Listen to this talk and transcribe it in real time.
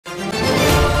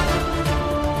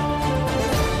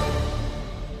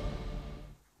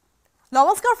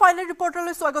নমস্কাৰ ফাইনেল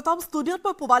ৰিপৰ্টলৈ স্বাগতম ষ্টুডিঅ'ত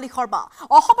মই পুবালী শৰ্মা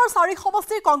অসমৰ 4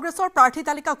 সমষ্টিৰ কংগ্ৰেছৰ প্ৰাৰ্থী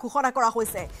তালিকা ঘোষণা কৰা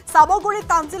হৈছে সামগুৰি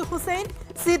তানজিল হুছেইন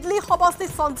সিডলি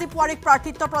সমষ্টিত সঞ্জীৱ ৱাৰীক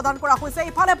প্ৰাৰ্থিত্ব প্ৰদান কৰা হৈছে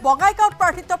ইফালে বঙাইগাঁৱত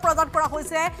প্ৰাৰ্থিত্ব প্ৰদান কৰা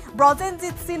হৈছে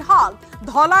ব্ৰজেনজিৎ সিনহাক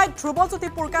ধলাই ধ্ৰুৱজ্যোতি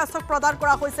পুৰকায়স্থক প্ৰদান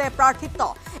কৰা হৈছে প্ৰাৰ্থিত্ব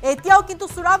এতিয়াও কিন্তু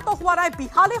চূড়ান্ত হোৱা নাই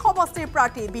বিহালী সমষ্টিৰ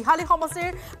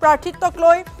প্ৰাৰ্থিত্বক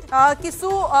লৈ কিছু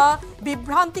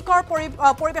বিভ্ৰান্তিকৰ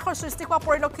পৰিৱেশৰ সৃষ্টি হোৱা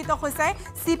পৰিলক্ষিত হৈছে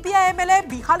সিপিআইএমএলে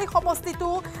বিহালী সমষ্টিটো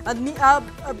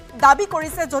দাবী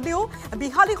কৰিছে যদিও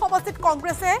বিহালী সমষ্টিত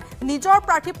কংগ্ৰেছে নিজৰ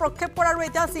প্ৰাৰ্থী প্ৰক্ষেপ কৰাৰ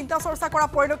এতিয়া চিন্তা চৰ্চা কৰা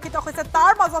পৰিলক্ষিত হৈছে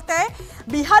তাৰ মাজতে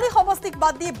বিহালী সমষ্টিক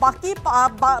বাদ দি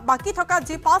বাকি থকা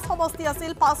যি 5 সমষ্টি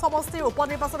আছিল 5 সমষ্টিৰ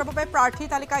উপনিৰ্বাচনৰ বাবে প্ৰাৰ্থী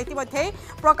তালিকা ইতিমধ্যে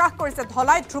প্ৰকাশ কৰিছে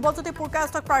ধলাই ধ্ৰুৱজ্যোতি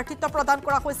পুৰকায়স্থক প্ৰাৰ্থিত্ব প্ৰদান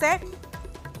কৰা হৈছে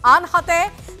আনহাতে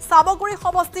সামগুৰি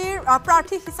সমষ্টিৰ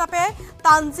প্ৰাৰ্থী হিচাপে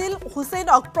তানজিল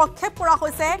হুছেইনক প্ৰক্ষেপ কৰা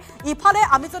হৈছে ইফালে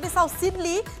আমি যদি চাও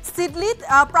সিডলিত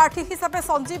প্ৰাৰ্থী হিচাপে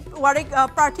সঞ্জীৱ ৱাৰীক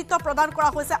প্ৰাৰ্থিত্ব প্ৰদান কৰা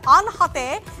হৈছে আনহাতে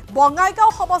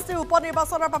বঙাইগাঁও সমষ্টিৰ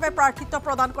উপনিৰ্বাচনৰ বাবে প্ৰাৰ্থিত্ব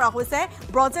প্ৰদান কৰা হৈছে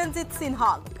ব্ৰজেনজিৎ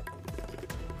সিনহাক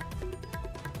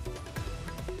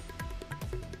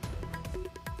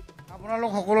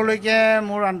আপোনালোক সকলোলৈকে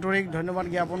মোৰ আন্তৰিক ধন্যবাদ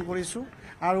জ্ঞাপন কৰিছোঁ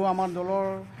আৰু আমাৰ দলৰ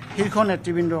শীৰ্ষ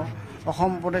নেতৃবৃন্দ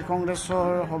অসম প্ৰদেশ কংগ্ৰেছৰ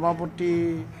সভাপতি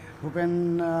ভূপেন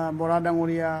বৰা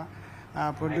ডাঙৰীয়া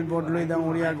প্ৰদ্যুৎ বৰদলৈ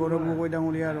ডাঙৰীয়া গৌৰৱ গগৈ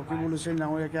ডাঙৰীয়া ৰকিবুল হুছেইন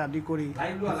ডাঙৰীয়াকে আদি কৰি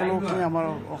সকলোখিনি আমাৰ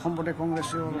অসম প্ৰদেশ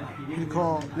কংগ্ৰেছৰ শীৰ্ষ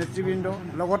নেতৃবৃন্দ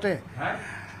লগতে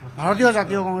ভাৰতীয়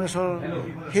জাতীয় কংগ্ৰেছৰ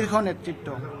শীৰ্ষ নেতৃত্ব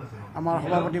আমাৰ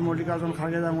সভাপতি মল্লিকাৰ্জুন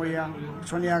খাৰ্গে ডাঙৰীয়া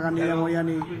সোনিয়া গান্ধী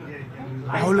ডাঙৰীয়ানী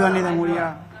ৰাহুল গান্ধী ডাঙৰীয়া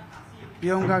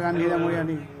প্ৰিয়ংকা গান্ধী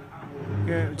ডাঙৰীয়ানী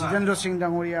জিতেন্দ্ৰ সিং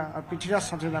ডাঙৰীয়া আৰু পৃথ্বীৰাজ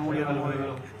চৌধুৰী ডাঙৰীয়া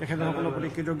তেখেতসকলৰ প্ৰতি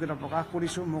কৃতজ্ঞতা প্ৰকাশ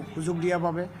কৰিছোঁ মোক সুযোগ দিয়াৰ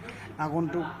বাবে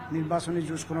আগন্তুক নিৰ্বাচনী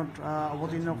যুঁজখনত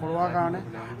অৱতীৰ্ণ কৰোৱাৰ কাৰণে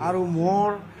আৰু মোৰ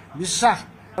বিশ্বাস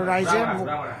ৰাইজে মোক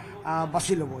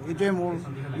বাছি ল'ব এইটোৱে মোৰ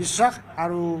বিশ্বাস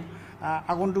আৰু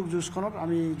আগন্তুক যুঁজখনত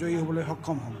আমি জয়ী হ'বলৈ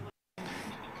সক্ষম হ'ম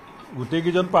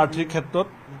গোটেইকেইজন প্ৰাৰ্থীৰ ক্ষেত্ৰত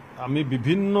আমি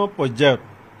বিভিন্ন পৰ্যায়ত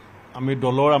আমি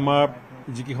দলৰ আমাৰ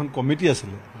যিকেইখন কমিটি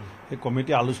আছিলে সেই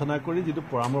কমিটি আলোচনা কৰি যিটো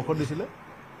পৰামৰ্শ দিছিলে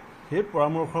সেই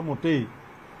পৰামৰ্শৰ মতেই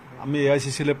আমি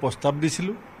AICCলৈ প্ৰস্তাৱ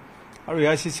দিছিলোঁ আৰু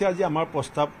AICC আজি আমাৰ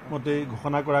প্ৰস্তাৱ মতেই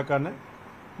ঘোষণা কৰাৰ কাৰণে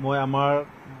মই আমাৰ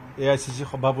AICC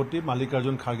সভাপতি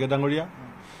মল্লিকাৰ্জুন খাৰ্গে ডাঙৰীয়া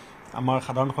আমাৰ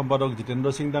সাধাৰণ সম্পাদক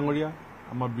জিতেন্দ্ৰ সিং ডাঙৰীয়া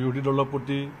আমাৰ বিৰোধী দলৰ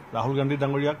প্ৰতি ৰাহুল গান্ধী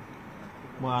ডাঙৰীয়াক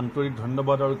মই আন্তৰিক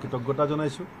ধন্যবাদ আৰু কৃতজ্ঞতা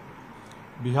জনাইছোঁ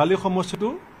বিহালী সমষ্টিটো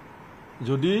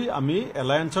যদি আমি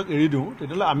এলায়েন্সক এৰি দিওঁ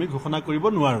তেতিয়াহ'লে আমি ঘোষণা কৰিব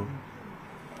নোৱাৰোঁ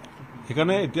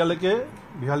সেইকাৰণে এতিয়ালৈকে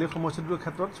বিহালী সমষ্টিটোৰ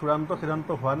ক্ষেত্ৰত চূড়ান্ত সিদ্ধান্ত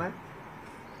হোৱা নাই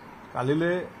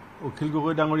কালিলৈ অখিল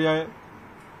গগৈ ডাঙৰীয়াই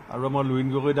আৰু আমাৰ লুইন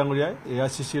গগৈ ডাঙৰীয়াই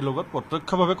AICCৰ লগত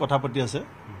প্ৰত্যক্ষভাৱে কথা পাতি আছে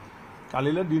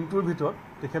কালিলৈ দিনটোৰ ভিতৰত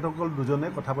তেখেতসকল দুজনে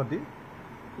কথা পাতি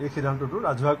এই সিদ্ধান্তটো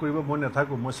ৰাজহুৱা কৰিব মই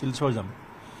নাথাকোঁ মই শিলচৰ যাম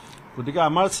গতিকে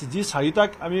আমাৰ যি 4টাক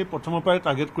আমি প্ৰথমৰ পৰাই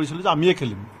টাৰ্গেট কৰিছিলোঁ যে আমিয়ে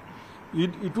খেলিম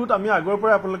ইটোত আমি আগৰ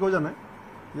পৰাই আপোনালোকেও জানে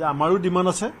যে আমাৰো ডিমাণ্ড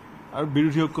আছে আৰু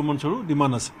বিৰোধী ঐক্য মঞ্চৰো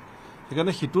ডিমাণ্ড আছে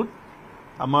সেইকাৰণে সিটোত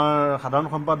আমাৰ সাধাৰণ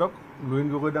সম্পাদক লুইন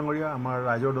গগৈ ডাঙৰীয়া আমাৰ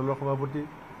ৰাইজৰ দলৰ সভাপতি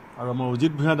আৰু আমাৰ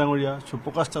অজিত ভূঞা ডাঙৰীয়া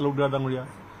সুপ্ৰকাশ তালুকদাৰ ডাঙৰীয়া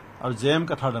আৰু JM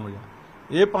কাঠাৰ ডাঙৰীয়া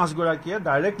এই 5গৰাকীয়ে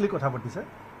ডাইৰেক্টলি কথা পাতিছে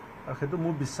আৰু সেইটো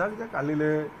মোৰ বিশ্বাস যে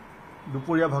কালিলৈ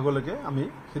দুপৰীয়া ভাগলৈকে আমি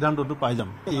সিদ্ধান্তটো পাই যাম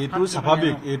এইটো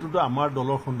স্বাভাৱিক এইটোতো আমাৰ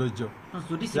দলৰ সৌন্দৰ্য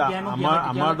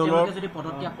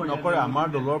আমাৰ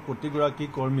দলৰ প্ৰতিগৰাকী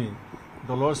কৰ্মী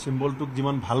দলৰ চিম্বলটোক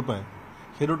যিমান ভাল পায়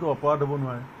সেইটোতো অপৰাধ হ'ব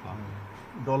নোৱাৰে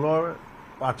দলৰ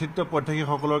প্ৰাৰ্থিত্ব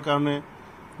প্ৰত্যাশীসকলৰ কাৰণে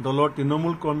দলৰ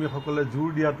তৃণমূল কৰ্মীসকলে জোৰ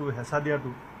দিয়াটো হেঁচা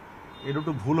দিয়াটো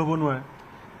এইটোতো ভুল হ'ব নোৱাৰে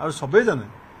আৰু চবেই জানে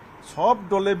সব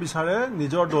দলে বিচাৰে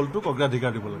নিজৰ দলটোক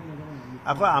অগ্ৰাধিকাৰ দিব লাগে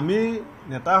আকৌ আমি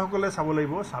নেতাসকলে চাব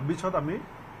লাগিব 26ত আমি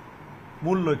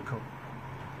মূল লক্ষ্য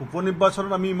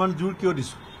উপনিৰ্বাচনত আমি ইমান জোৰ কিয়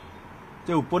দিছোঁ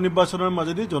যে উপনিৰ্বাচনৰ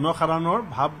মাজেদি জনসাধাৰণৰ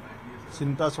ভাৱ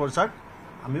চিন্তা চৰ্চাক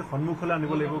আমি সন্মুখলৈ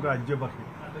আনিব লাগিব ৰাজ্যবাসী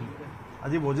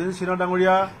আজি ব্ৰজেনজিৎ সিনহা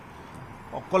ডাঙৰীয়া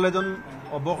অকল এজন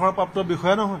অৱসৰপ্ৰাপ্ত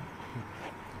বিষয়া নহয়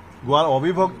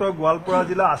অবিভক্ত গোৱালপাৰা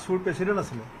জিলা আছুৰ প্ৰেচিডেণ্ট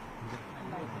আছিলে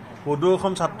পদু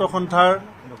অসম ছাত্ৰ সন্থাৰ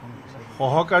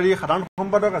সহকাৰী সাধাৰণ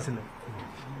সম্পাদক আছিলে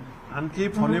আনকি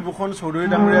ফণীভূষণ চৌধুৰী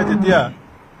ডাঙৰীয়া যেতিয়া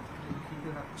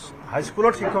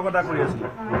হাইস্কুলত শিক্ষকতা কৰি আছিলে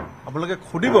আপোনালোকে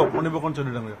সুধিব ফণীভূষণ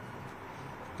চৌধুৰী ডাঙৰীয়া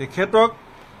তেখেতক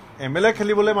MLA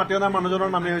খেলিবলৈ মাতি অনা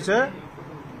মানুহজনৰ নামেই হৈছে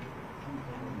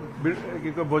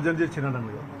ব্ৰজেনজিৎ সিনহা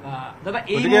ডাঙৰীয়া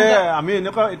গতিকে আমি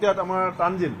এনেকুৱা এতিয়া আমাৰ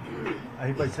তানজিল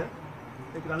আহি পাইছে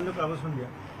এই তানজিলক আলোচনা দিয়া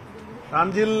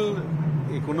তানজিল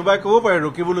কোনোবাই ক'ব পাৰে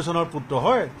ৰকিবুল হুছেইনৰ পুত্ৰ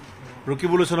হয়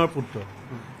ৰকিবুল হুছেইনৰ পুত্ৰ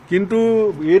কিন্তু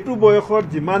এইটো বয়সত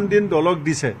যিমান দিন দলক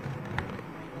দিছে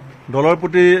দলৰ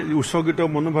প্ৰতি উৎসৰ্গিত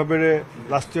মনোভাৱেৰে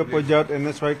ৰাষ্ট্ৰীয় পৰ্যায়ত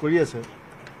NSY কৰি আছে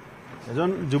এজন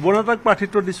যুৱ নেতাক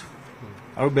প্ৰাৰ্থিত্ব দিছোঁ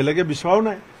আৰু বেলেগে বিচৰাও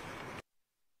নাই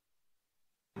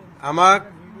আমাক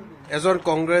এজন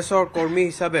কংগ্ৰেছৰ কৰ্মী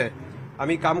হিচাপে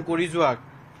আমি কাম কৰি যোৱাক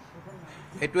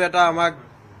এইটো এটা আমাক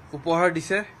উপহাৰ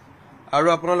দিছে আৰু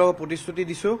আপোনালোকক প্ৰতিশ্ৰুতি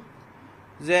দিছোঁ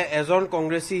যে এজন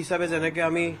কংগ্ৰেছী হিচাপে যেনেকৈ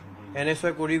আমি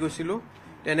NSY কৰি গৈছিলোঁ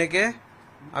তেনেকৈ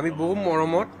আমি বহু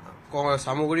মৰমত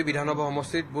চামগুৰি বিধানসভা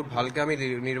সমষ্টিত বহুত ভালকৈ আমি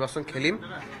নিৰ্বাচন খেলিম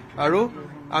আৰু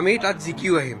আমি তাত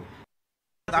জিকিও আহিম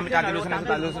আমি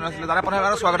দাদা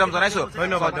প্ৰথমে স্বাগতম জনাইছো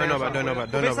ধন্যবাদ ধন্যবাদ ধন্যবাদ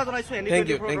ধন্যবাদ thank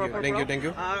U thank U thank U thank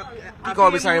U কি ক'ব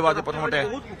বিচাৰিব আজি প্ৰথমতে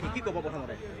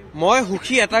মই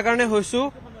সুখী এটা কাৰণে হৈছোঁ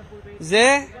যে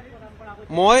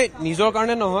মই নিজৰ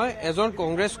কাৰণে নহয় এজন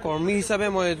কংগ্ৰেছ কৰ্মী হিচাপে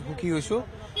মই সুখী হৈছোঁ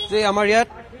যে আমাৰ ইয়াত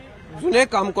যোনে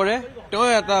কাম কৰে তেওঁ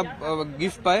এটা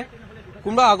গিফ্ট পায়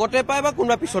কোনোবা আগতে পায় বা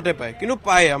কোনোবা পিছতে পায় কিন্তু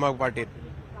পায় আমাৰ পাৰ্টিত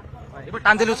এইবাৰ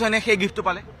তানজিল হুছেইনে সেই গিফ্টটো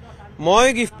পালে মই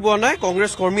গিফ্ট পোৱা নাই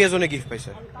কংগ্ৰেছ কৰ্মী এজনে গিফ্ট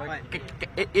পাইছে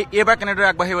এইবাৰ কেনেদৰে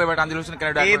আগবাঢ়িব এইবাৰ তানজিল হুছেইন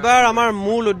কেনেদৰে এইবাৰ আমাৰ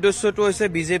মূল উদ্দেশ্যটো হৈছে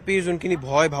বিজেপিৰ যোনখিনি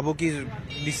ভয় ভাবুকি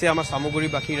দিছে আমাৰ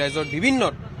চামগুৰিবাসী ৰাইজৰ বিভিন্ন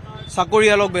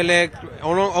চাকৰিয়ালক বেলেগ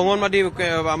অংগনবাদী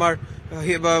আমাৰ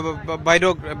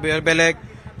বাইদেউক বেলেগ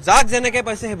যাক যেনেকৈ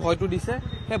পাইছে সেই ভয়টো দিছে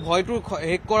সেই ভয়টো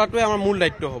শেষ কৰাটোৱে আমাৰ মূল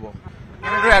দায়িত্ব হ'ব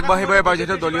কেনেদৰে আগবাঢ়িব এবাৰ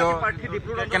যিহেতু দলীয়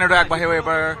কেনেদৰে আগবাঢ়িব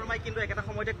এবাৰ কিন্তু একেটা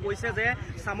সময়তে কৈছে যে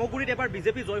চামগুৰিত এবাৰ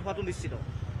বিজেপি জয় হোৱাটো নিশ্চিত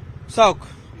চাওক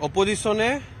অপজিশ্যনে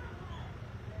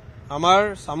আমাৰ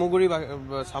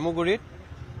চামগুৰিত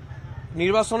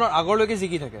নিৰ্বাচনৰ আগলৈকে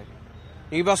জিকি থাকে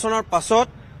নিৰ্বাচনৰ পাছত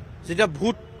যেতিয়া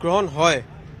ভোট গ্ৰহণ হয়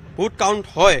ভোট কাউণ্ট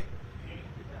হয়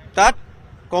তাত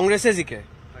কংগ্ৰেছে জিকে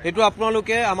সেইটো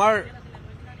আপোনালোকে আমাৰ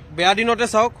বেয়া দিনতে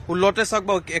চাওক 16তে চাওক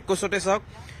বা 21তে চাওক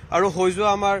আৰু হৈ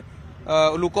যোৱা আমাৰ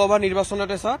লোকসভা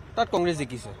নিৰ্বাচনতে চাওক তাত কংগ্ৰেছ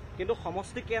জিকিছে কিন্তু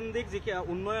সমষ্টি কেন্দ্ৰিক যি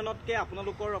উন্নয়নতকে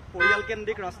আপোনালোকৰ পৰিয়াল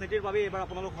কেন্দ্ৰিক ৰাজনীতিৰ বাবে এবাৰ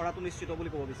আপোনালোক হৰাটো নিশ্চিত বুলি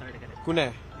ক'ব বিচাৰে তেখেতে কোনে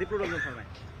দীপ্ৰৰঞ্জন শৰ্মাই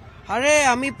আৰে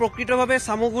আমি প্ৰকৃতভাৱে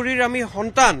চামগুৰিৰ আমি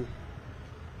সন্তান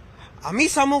আমি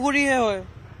চামগুৰিহে হয়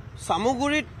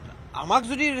চামগুৰিত আমাক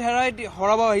যদি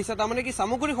হৰাব আহিছে তাৰমানে কি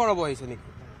চামগুৰি হৰাব আহিছে নেকি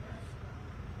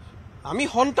আমি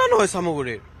সন্তান হয়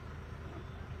চামগুৰিৰ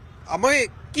আমি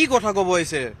কি কথা ক'ব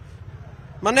আহিছে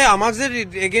মানে আমাক যে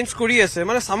এগেইনষ্ট কৰি আছে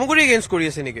মানে চামগুৰি এগেইনষ্ট কৰি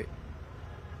আছে নেকি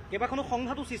কেইবাখনো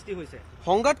সংঘাতো সৃষ্টি হৈছে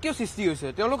সংঘাত কিয় সৃষ্টি হৈছে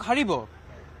তেওঁলোক হাৰিব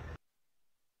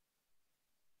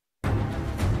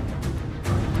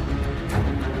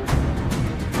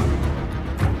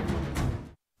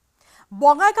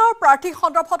বঙাইগাঁৱৰ প্ৰাৰ্থী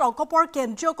সন্দৰ্ভত অকপৰ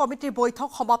কেন্দ্ৰীয় কমিটিৰ বৈঠক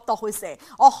সমাপ্ত হৈছে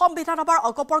অসম বিধানসভাৰ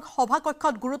অকপৰ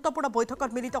সভাকক্ষত গুৰুত্বপূৰ্ণ বৈঠকত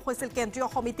মিলিত হৈছিল কেন্দ্ৰীয়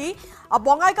সমিতি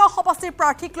বঙাইগাঁও সমষ্টিৰ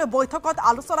প্ৰাৰ্থীক লৈ বৈঠকত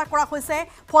আলোচনা কৰা হৈছে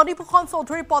ফণীভূষণ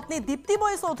চৌধুৰীৰ পত্নী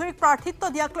দীপ্তিময়ী চৌধুৰীক প্ৰাৰ্থিত্ব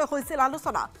দিয়াক লৈ হৈছিল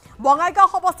আলোচনা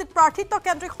বঙাইগাঁও সমষ্টিত প্ৰাৰ্থিত্ব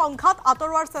কেন্দ্ৰিক সংঘাত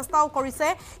আঁতৰোৱাৰ চেষ্টাও কৰিছে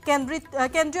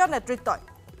কেন্দ্ৰীয় নেতৃত্বই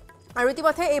আৰু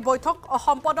ইতিমধ্যে এই বৈঠক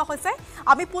সম্পন্ন হৈছে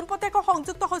আমি পোনপটীয়াকৈ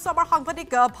সংযুক্ত হৈছোঁ আমাৰ সাংবাদিক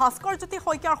ভাস্কৰ জ্যোতি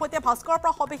শইকীয়াৰ সৈতে ভাস্কৰৰ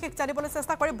পৰা সবিশেষ জানিবলৈ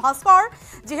চেষ্টা কৰিম ভাস্কৰ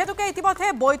যিহেতুকে ইতিমধ্যে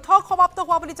বৈঠক সমাপ্ত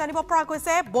হোৱা বুলি জানিব পৰা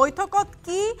গৈছে বৈঠকত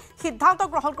কি সিদ্ধান্ত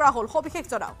গ্ৰহণ কৰা হ'ল সবিশেষ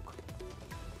জনাওক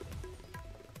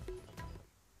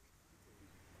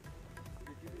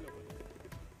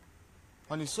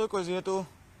নিশ্চয়কৈ যিহেতু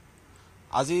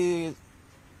আজি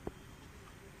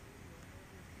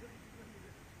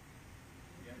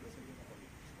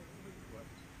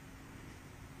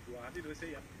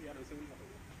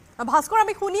ভাস্কৰ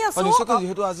আমি শুনি আছো নিশ্চয়কৈ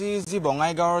যিহেতু আজি যি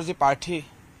বঙাইগাঁৱৰ যি প্ৰাৰ্থী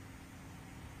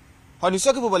হয়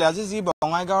নিশ্চয়কৈ ক'বলৈ আজি যি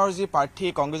বঙাইগাঁৱৰ যি প্ৰাৰ্থী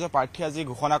কংগ্ৰেছৰ প্ৰাৰ্থী আজি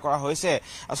ঘোষণা কৰা হৈছে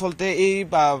আচলতে এই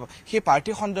সেই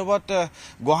প্ৰাৰ্থী সন্দৰ্ভত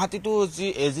গুৱাহাটীতো যি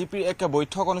এজিপিৰ এক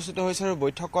বৈঠক অনুষ্ঠিত হৈছে আৰু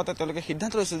বৈঠকত তেওঁলোকে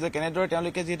সিদ্ধান্ত লৈছিল যে কেনেদৰে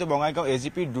তেওঁলোকে যিহেতু বঙাইগাঁও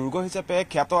এজিপিৰ দুৰ্গ হিচাপে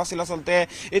খ্যাত আছিল আচলতে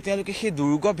এই তেওঁলোকে সেই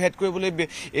দুৰ্গ ভেদ কৰিবলৈ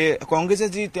কংগ্ৰেছে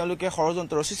যি তেওঁলোকে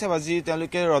ষড়যন্ত্ৰ ৰচিছে বা যি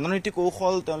তেওঁলোকে ৰণনীতি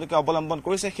কৌশল তেওঁলোকে অৱলম্বন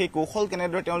কৰিছে সেই কৌশল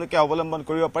কেনেদৰে তেওঁলোকে অৱলম্বন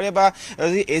কৰিব পাৰে বা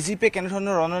যি এজিপিয়ে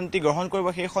কেনেধৰণৰ ৰণনীতি গ্ৰহণ কৰিব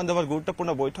সেই সন্দৰ্ভত গুৰুত্বপূৰ্ণ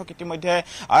বৈঠক ইতিমধ্যে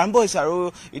আৰম্ভ হৈছে আৰু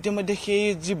ইতিমধ্যে সেই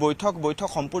যি বৈঠক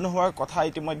সম্পূৰ্ণ হোৱাৰ কথা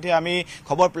ইতিমধ্যে আমি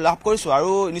খবৰ লাভ কৰিছো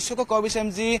আৰু নিশ্চয়কৈ ক'ব বিচাৰিম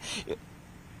যি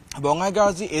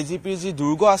বঙাইগাঁৱৰ যি এজিপিৰ যি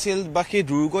দুৰ্গ আছিল বা সেই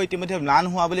দুৰ্গ ইতিমধ্যে ম্লান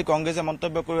হোৱা বুলি কংগ্ৰেছে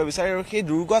মন্তব্য কৰিব বিচাৰে আৰু সেই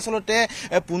দুৰ্গ আচলতে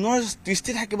পুনৰ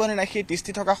তিষ্ঠি থাকিব নে নাই সেই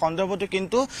তিষ্ঠি থকা সন্দৰ্ভতো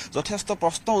কিন্তু যথেষ্ট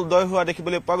প্ৰশ্ন উদয় হোৱা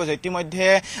দেখিবলৈ পোৱা গৈছে ইতিমধ্যে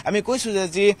আমি কৈছো যে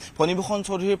যি ফণীভূষণ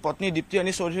চৌধুৰীৰ পত্নী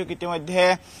দীপ্তিময়ী চৌধুৰীক ইতিমধ্যে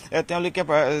তেওঁলোকে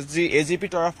যি এজিপিৰ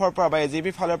তৰফৰ পৰা বা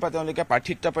এজিপিৰ ফালৰ পৰা তেওঁলোকে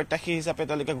প্ৰাৰ্থিত্ব প্ৰত্যাশী হিচাপে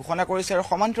তেওঁলোকে ঘোষণা কৰিছে আৰু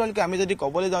সমান্তৰালকৈ আমি যদি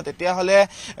ক'বলৈ যাওঁ তেতিয়াহ'লে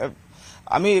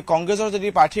আমি কংগ্ৰেছৰ যদি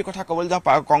প্ৰাৰ্থীৰ কথা ক'বলৈ যাওঁ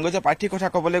কংগ্ৰেছৰ প্ৰাৰ্থীৰ কথা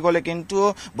ক'বলৈ গ'লে কিন্তু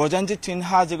ব্ৰজেনজিৎ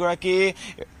সিনহা যিগৰাকী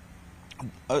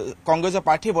কংগ্ৰেছৰ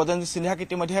প্ৰাৰ্থী বজেন্দ্ৰ সিনহাক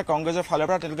ইতিমধ্যে কংগ্ৰেছৰ ফালৰ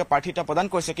পৰা তেওঁলোকে প্ৰাৰ্থিতা প্ৰদান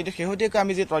কৰিছে কিন্তু শেহতীয়াকৈ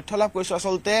আমি যি তথ্য লাভ কৰিছো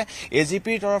আচলতে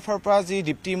এজিপিৰ তৰফৰ পৰা যি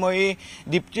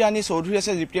দীপ্তিৰাণী চৌধুৰী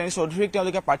আছে দীপ্তিৰাণী চৌধুৰীক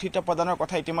তেওঁলোকে প্ৰাৰ্থিতা প্ৰদানৰ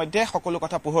কথা ইতিমধ্যে সকলো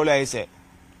কথা পোহৰলৈ আহিছে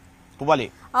পুবালি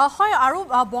হয় আৰু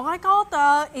বঙাইগাঁৱত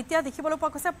এতিয়া দেখিবলৈ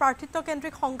পোৱা গৈছে প্ৰাৰ্থিত্ব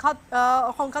কেন্দ্ৰিক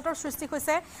সংঘাতৰ সৃষ্টি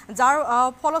হৈছে যাৰ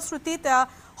ফলশ্ৰুতিত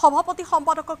সভাপতি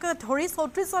সম্পাদককে ধৰি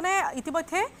 ৩৪ জনে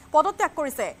ইতিমধ্যে পদত্যাগ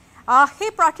কৰিছে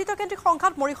সেই প্ৰাৰ্থিত্ব কেন্দ্ৰিক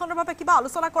সংঘাত মৰিখনৰ বাবে কিবা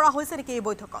আলোচনা কৰা হৈছে নেকি এই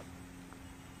বৈঠকত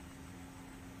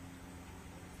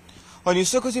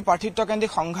নিশ্চয়কৈ যি প্ৰাৰ্থিত্ব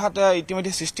কেন্দ্ৰিক সংঘাত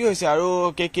ইতিমধ্যে সৃষ্টি হৈছে আৰু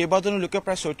কেইবাজনো লোকে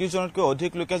প্ৰায় ৩৬ জনতকৈ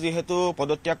অধিক লোকে যিহেতু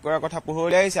পদত্যাগ কৰাৰ কথা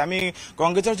পোহৰলৈ আহিছে আমি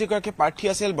কংগ্ৰেছৰ যিগৰাকী প্ৰাৰ্থী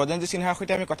আছিল বজেন্দ্ৰ সিনহাৰ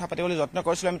সৈতে আমি কথা পাতিবলৈ যত্ন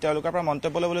কৰিছিলো আমি তেওঁলোকৰ পৰা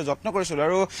মন্তব্য ল'বলৈ যত্ন কৰিছিলো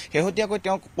আৰু শেহতীয়াকৈ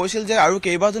তেওঁ কৈছিল যে আৰু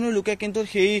কেইবাজনো লোকে কিন্তু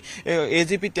সেই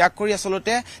এজিপি ত্যাগ কৰি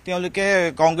আচলতে তেওঁলোকে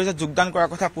কংগ্ৰেছত যোগদান কৰাৰ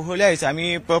কথা পোহৰলৈ আহিছে আমি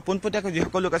পোনপটীয়াকৈ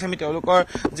যিসকল লোক আছে আমি তেওঁলোকৰ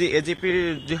যি এজিপিৰ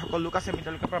যিসকল লোক আছে আমি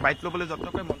তেওঁলোকৰ পৰা বাইট ল'বলৈ যত্ন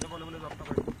কৰি মন্তব্য ল'বলৈ যত্ন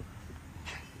কৰিম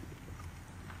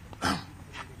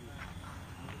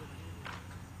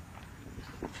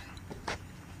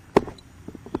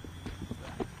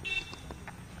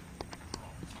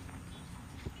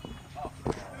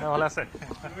ভালে আছে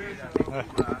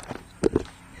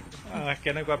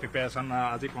কেনেকুৱা প্ৰিপেৰেশ্যন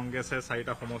আজি কংগ্ৰেছে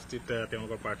 4টা সমষ্টিত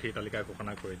তেওঁলোকৰ প্ৰাৰ্থীৰ তালিকা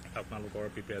ঘোষণা কৰিলে আপোনালোকৰ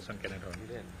প্ৰিপেৰেশ্যন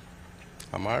কেনেধৰণে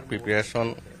আমাৰ প্ৰিপেৰেশ্যন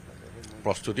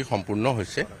প্ৰস্তুতি সম্পূৰ্ণ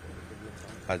হৈছে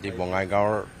আজি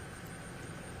বঙাইগাঁৱৰ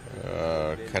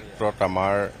ক্ষেত্ৰত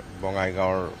আমাৰ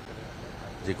বঙাইগাঁৱৰ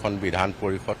যিখন বিধান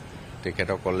পৰিষদ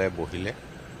তেখেতসকলে বহিলে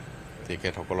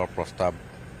তেখেতসকলৰ প্ৰস্তাৱ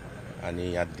আনি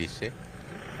ইয়াত দিছে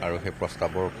আৰু সেই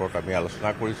প্ৰস্তাৱৰ ওপৰত আমি আলোচনা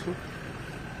কৰিছোঁ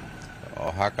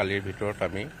অহাকালিৰ ভিতৰত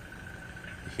আমি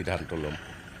সিদ্ধান্ত ল'ম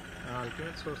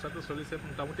আল্টিমেট চৰ্চাটো চলিছে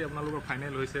মোটামুটি আপোনালোকৰ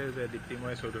ফাইনেল হৈছে যে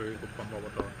দীপ্তিময় চৌধুৰী খুব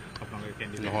সম্ভৱতঃ আপোনালোকে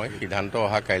কেন্দ্ৰীয় নহয় সিদ্ধান্ত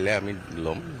অহা কাইলৈ আমি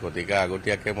ল'ম গতিকে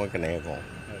আগতীয়াকৈ মই কেনেকৈ কওঁ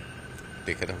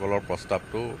তেখেতসকলৰ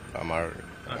প্ৰস্তাৱটো আমাৰ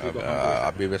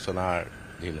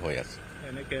বিবেচনাধীন হৈ আছে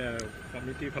এনেকৈ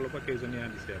কমিটিৰ ফালৰ পৰা কেইজনীয়া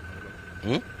দিছে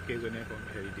আপোনালোকক কেইজনীয়া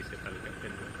হেৰি দিছে তালিকা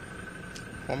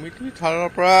কমিটিৰ ফালৰ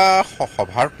পৰা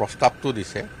সভাৰ প্ৰস্তাৱটো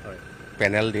দিছে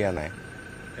পেনেল দিয়া নাই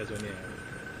এজনীয়া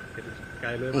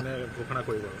কাইলৈ মানে ঘোষণা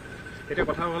কৰিব এতিয়া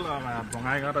কথা হ'ল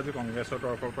বঙাইগাঁৱত আজি কংগ্ৰেছৰ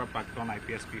তৰফৰ পৰা প্ৰাক্তন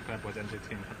IPS বিষয়া বজেন্দ্ৰ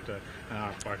সিনহাত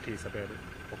প্ৰাৰ্থী হিচাপে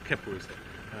প্ৰক্ষেপ কৰিছে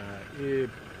এই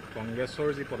কংগ্ৰেছৰ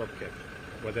যি পদক্ষেপ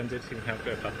বজেন্দ্ৰ সিনহাক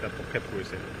তাত প্ৰক্ষেপ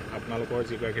কৰিছে আপোনালোকৰ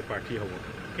যিগৰাকী প্ৰাৰ্থী হ'ব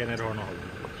কেনেধৰণৰ হ'ব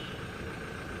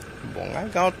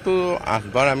বঙাইগাঁৱততো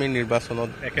 8বাৰ আমি নিৰ্বাচনত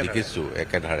দেখিছোঁ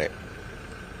একেধাৰে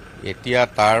এতিয়া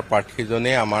তাৰ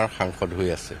প্ৰাৰ্থীজনেই আমাৰ সাংসদ হৈ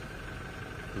আছে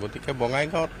গতিকে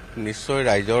বঙাইগাঁৱত নিশ্চয়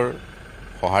ৰাইজৰ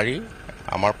সঁহাৰি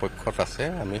আমাৰ পক্ষত আছে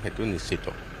আমি সেইটো নিশ্চিত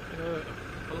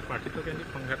অলপ প্ৰাৰ্থিত্ব কেন্দ্ৰিক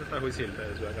সংঘাত এটা হৈছিল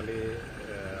যোৱাকালি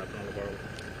আপোনালোকৰ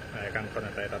একাংশ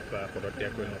নেতাই তাত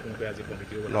পদত্যাগ কৰি নতুনকৈ আজি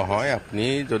কমিটি নহয় আপুনি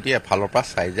যদি এফালৰ পৰা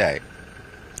চাই যায়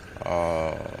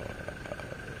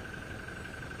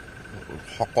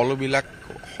সকলোবিলাক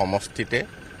সমষ্টিতে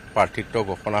প্ৰাৰ্থিত্ব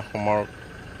ঘোষণাৰ সময়ত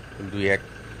 2-1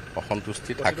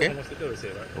 অসন্তুষ্টি থাকে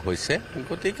হৈছে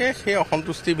গতিকে সেই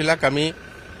অসন্তুষ্টিবিলাক আমি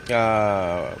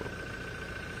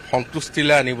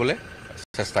সন্তুষ্টিলৈ আনিবলৈ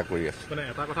চেষ্টা কৰি আছোঁ মানে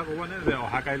এটা কথা ক'বনে যে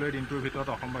অহা কাইলৈ দিনটোৰ ভিতৰত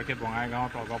অসমবাসীয়ে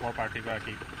বঙাইগাঁৱত অগপৰ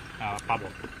প্ৰাৰ্থীগৰাকীক পাব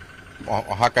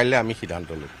অহা কাইলৈ আমি সিদ্ধান্ত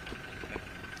ল'ম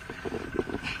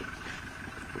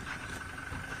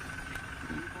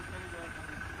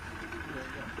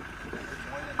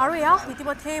আৰু এয়া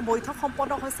ইতিমধ্যে বৈঠক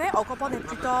সম্পন্ন হৈছে অগপ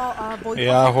নেতৃত্ব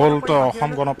এয়া হ'ল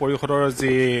অসম গণ পৰিষদৰ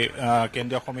যি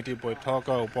কেন্দ্ৰীয় সমিতিৰ বৈঠক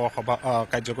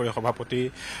কাৰ্যকৰী সভাপতি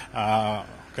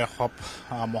কেশৱ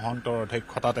মহন্তৰ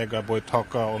অধ্যক্ষতাত এক বৈঠক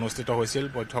অনুষ্ঠিত হৈছিল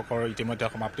বৈঠকৰ ইতিমধ্যে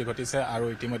সমাপ্তি ঘটিছে আৰু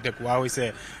ইতিমধ্যে কোৱা হৈছে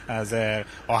যে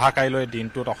অহা কাইলৈ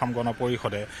দিনটোত অসম গণ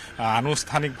পৰিষদে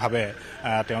আনুষ্ঠানিকভাৱে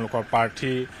তেওঁলোকৰ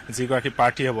প্ৰাৰ্থী যিগৰাকী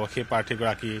প্ৰাৰ্থী হ'ব সেই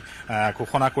প্ৰাৰ্থীগৰাকী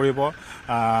ঘোষণা কৰিব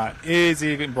এই যি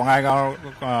বঙাইগাঁৱৰ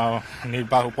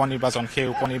উপনিৰ্বাচন সেই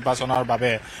উপনিৰ্বাচনৰ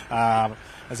বাবে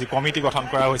যি কমিটি গঠন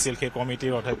কৰা হৈছিল সেই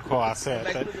কমিটিৰ অধ্যক্ষ আছে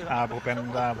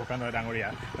ভূপেন্দ্ৰ ডাঙৰীয়া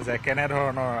যে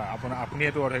কেনেধৰণৰ আপুনি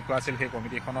এইটো অধ্যক্ষ আছিল সেই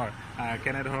কমিটিখনৰ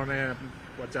কেনেধৰণে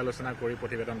পৰ্যালোচনা কৰি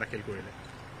প্ৰতিবেদন দাখিল কৰিলে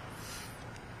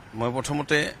মই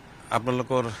প্ৰথমতে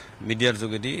আপোনালোকৰ মিডিয়াৰ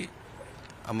যোগেদি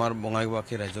আমাৰ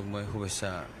বঙাইগাঁওবাসী ৰাইজক মই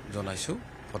শুভেচ্ছা জনাইছোঁ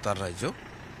ভোটাৰ ৰাইজক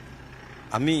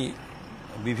আমি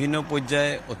বিভিন্ন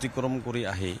পৰ্যায় অতিক্ৰম কৰি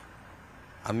আহি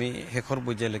আমি শেষৰ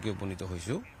পৰ্যায়লৈকে উপনীত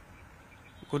হৈছোঁ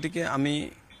গতিকে আমি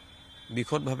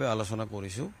বিশদভাৱে আলোচনা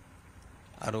কৰিছোঁ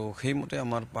আৰু সেইমতে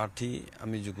আমাৰ প্ৰাৰ্থী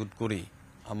আমি যুগুত কৰি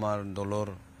আমাৰ দলৰ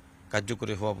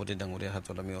কাৰ্যকৰী সভাপতি ডাঙৰীয়াৰ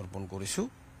হাতত আমি অৰ্পণ কৰিছোঁ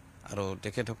আৰু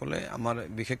তেখেতসকলে আমাৰ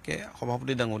বিশেষকৈ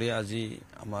সভাপতি ডাঙৰীয়া আজি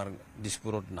আমাৰ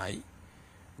দিছপুৰত নাই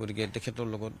গতিকে তেখেতৰ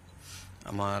লগত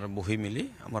আমাৰ বহি মিলি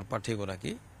আমাৰ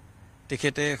প্ৰাৰ্থীগৰাকী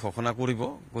তেখেতে ঘোষণা কৰিব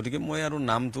গতিকে মই আৰু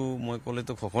নামটো মই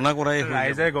ক'লেতো ঘোষণা কৰাই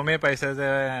ৰাইজে গমেই পাইছে যে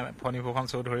ফণীভূষণ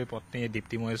চৌধুৰীৰ পত্নী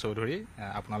দীপ্তিময়ী চৌধুৰী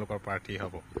আপোনালোকৰ প্ৰাৰ্থী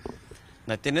হ'ব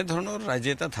নাই তেনেধৰণৰ ৰাইজে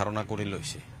এটা ধাৰণা কৰি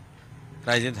লৈছে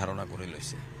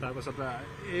তাৰপিছত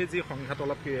এই যি সংঘাত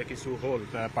অলপ কিছু হ'ল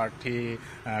প্ৰাৰ্থী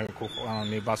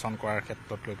নিৰ্বাচন কৰাৰ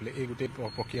ক্ষেত্ৰত লৈ পেলাই এই গোটেই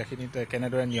প্ৰক্ৰিয়াখিনিত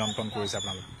কেনেদৰে নিয়ন্ত্ৰণ কৰিছে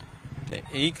আপোনালোকে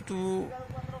এইটো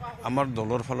আমাৰ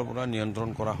দলৰ ফালৰ পৰা নিয়ন্ত্ৰণ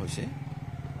কৰা হৈছে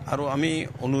আৰু আমি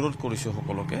অনুৰোধ কৰিছোঁ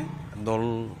সকলোকে দল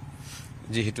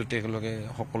যিহেতু তেওঁলোকে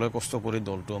সকলোৱে কষ্ট কৰি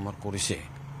দলটো আমাৰ কৰিছে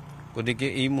গতিকে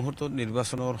এই মুহূৰ্তত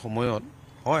নিৰ্বাচনৰ সময়ত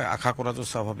হয় আশা কৰাটো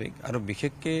স্বাভাৱিক আৰু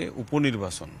বিশেষকৈ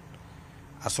উপনিৰ্বাচন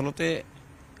আচলতে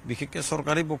বিশেষকৈ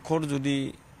চৰকাৰী পক্ষৰ যদি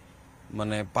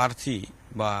মানে প্ৰাৰ্থী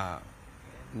বা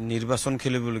নিৰ্বাচন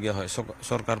খেলিবলগীয়া হয়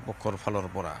চৰকাৰ পক্ষৰ ফালৰ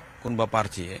পৰা কোনোবা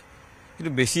প্ৰাৰ্থীয়ে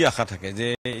কিন্তু বেছি আশা থাকে যে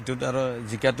এইটোত আৰু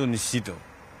জিকাটো নিশ্চিত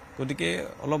গতিকে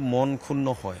অলপ মন ক্ষুণ্ণ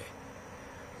হয়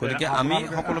গতিকে আমি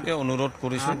সকলোকে অনুৰোধ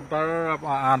কৰিছোঁ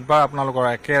আঠবাৰ আপোনালোকৰ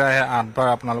একেৰাহে 8বাৰ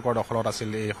আপোনালোকৰ দখলত আছিল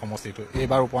এই সমষ্টিটো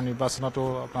এইবাৰ উপনিৰ্বাচনতো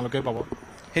আপোনালোকে পাব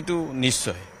সেইটো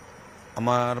নিশ্চয়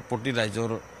আমাৰ প্ৰতি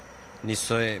ৰাইজৰ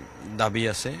নিশ্চয় দাবী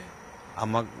আছে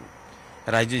আমাক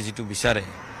ৰাইজে যিটো বিচাৰে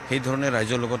সেই ধৰণে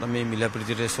ৰাইজৰ লগত আমি মিলা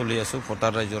প্ৰীতিৰে চলি আছোঁ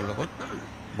ভোটাৰ ৰাইজৰ লগত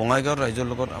বঙাইগাঁৱৰ ৰাইজৰ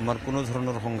লগত আমাৰ কোনো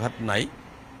ধৰণৰ সংঘাত নাই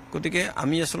গতিকে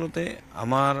আমি আচলতে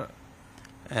আমাৰ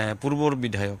পূৰ্বৰ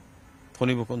বিধায়ক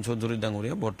ফণীভূষণ চৌধুৰী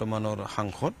ডাঙৰীয়া বৰ্তমানৰ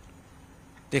সাংসদ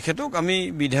তেখেতক আমি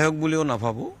বিধায়ক বুলিও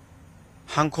নাভাবোঁ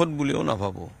সাংসদ বুলিও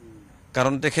নাভাবোঁ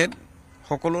কাৰণ তেখেত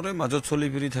সকলোৰে মাজত চলি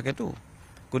ফিৰি থাকেতো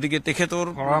গতিকে তেখেতৰ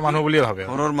ঘৰৰ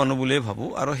মানুহ বুলিয়ে ভাবোঁ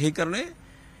আৰু সেইকাৰণে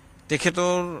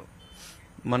তেখেতৰ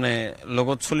মানে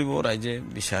লগত চলিব ৰাইজে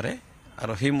বিচাৰে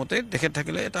আৰু সেইমতে তেখেত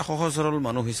থাকিলে এটা সহজ সৰল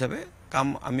মানুহ হিচাপে কাম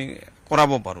আমি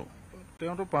কৰাব পাৰোঁ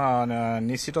তেওঁতো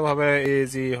নিশ্চিতভাৱে এই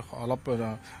যি অলপ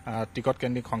টিকট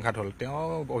কেন্দ্ৰিক সংঘাত হ'ল তেওঁ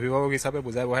অভিভাৱক হিচাপে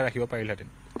বুজাই বঢ়াই ৰাখিব পাৰিলেহেঁতেন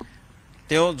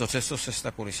তেওঁ যথেষ্ট চেষ্টা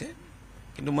কৰিছে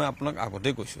কিন্তু মই আপোনাক আগতে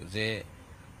কৈছোঁ যে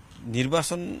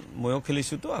নিৰ্বাচন ময়ো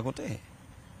খেলিছোঁতো আগতে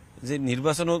যে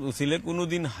নিৰ্বাচনত উঠিলে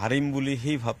কোনোদিন হাৰিম বুলি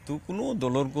সেই ভাৱটো কোনো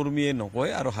দলৰ কৰ্মীয়ে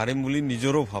নকয় আৰু হাৰিম বুলি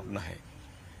নিজৰো ভাৱ নাহে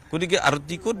গতিকে আৰু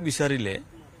টিকট বিচাৰিলে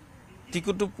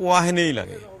টিকটটো পোৱাহেনেই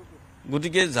লাগে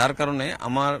গতিকে যাৰ কাৰণে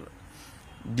আমাৰ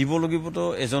দিব লাগিবতো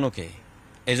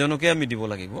এজনকে আমি দিব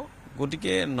লাগিব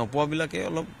গতিকে নোপোৱাবিলাকে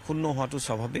অলপ ক্ষুণ্ণ হোৱাটো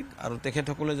স্বাভাৱিক আৰু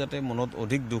তেখেতসকলে যাতে মনত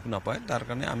অধিক দুখ নাপায় তাৰ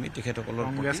কাৰণে আমি তেখেতসকলৰ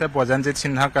কংগ্ৰেছে প্ৰজেনজিৎ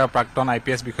সিনহাক প্ৰাক্তন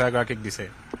IPS বিষয়াগৰাকীক দিছে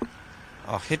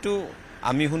সেইটো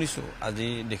আমি শুনিছোঁ আজি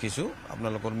দেখিছোঁ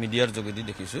আপোনালোকৰ মিডিয়াৰ যোগেদি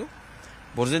দেখিছোঁ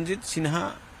প্ৰজেনজিৎ সিনহা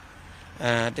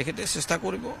তেখেতে চেষ্টা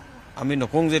কৰিব আমি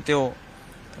নকওঁ যে তেওঁ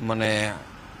মানে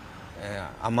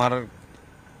আমাৰ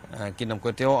কি নাম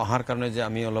কয় তেওঁ অহাৰ কাৰণে যে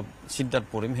আমি অলপ চিন্তাত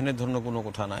পৰিম সেনেধৰণৰ কোনো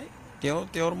কথা নাই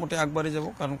তেওঁৰ মতে আগবাঢ়ি যাব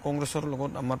কাৰণ কংগ্ৰেছৰ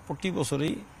লগত আমাৰ প্ৰতি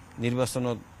বছৰেই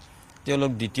নিৰ্বাচনত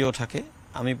তেওঁলোক দ্বিতীয় থাকে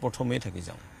আমি প্ৰথমেই থাকি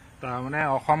যাওঁ তাৰমানে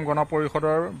অসম গণ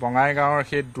পৰিষদৰ বঙাইগাঁৱৰ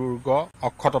সেই দুৰ্গ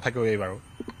অক্ষত থাকিব এইবাৰো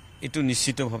এইটো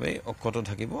নিশ্চিতভাৱে অক্ষত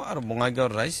থাকিব আৰু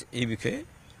বঙাইগাঁৱৰ ৰাইজ এই বিষয়ে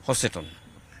সচেতন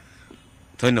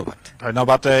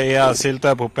ধন্যবাদ এয়া আছিল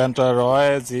ভূপেন্দ্ৰ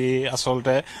ৰয় যি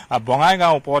আচলতে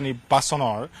বঙাইগাঁও উপ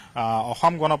নিৰ্বাচনৰ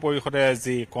অসম গণ পৰিষদে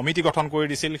যি কমিটি গঠন কৰি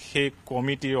দিছিল সেই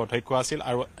কমিটিৰ অধ্যক্ষ আছিল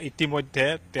আৰু ইতিমধ্যে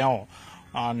তেওঁ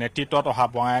নেতৃত্বত অহা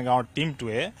বঙাইগাঁৱৰ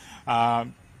টীমটোৱে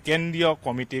কেন্দ্ৰীয়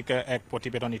কমিটিক এক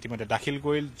প্ৰতিবেদন ইতিমধ্যে দাখিল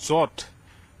কৰিল য'ত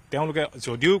তেওঁলোকে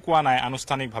যদিও কোৱা নাই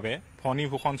আনুষ্ঠানিকভাৱে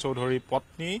ফণীভূষণ চৌধুৰীৰ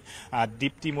পত্নী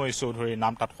দীপ্তিময়ী চৌধুৰীৰ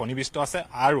নাম তাত সন্নিৱিষ্ট আছে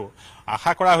আৰু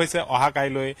আশা কৰা হৈছে অহা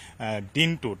কাইলৈ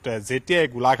দিনটোত যেতিয়াই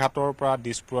গোলাঘাটৰ পৰা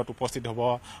দিছপুৰত উপস্থিত হ'ব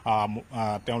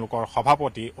তেওঁলোকৰ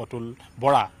সভাপতি অতুল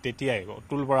বৰা তেতিয়াই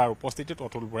অতুল বৰাৰ উপস্থিতিত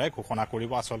অতুল বৰাই ঘোষণা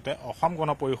কৰিব আচলতে অসম গণ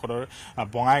পৰিষদৰ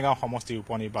বঙাইগাঁও সমষ্টিৰ উপ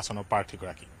নিৰ্বাচনৰ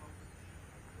প্ৰাৰ্থীগৰাকী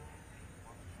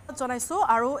জনাইছো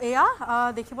আৰু এয়া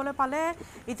দেখিবলৈ পালে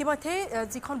ইতিমধ্যে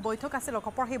যিখন বৈঠক আছিল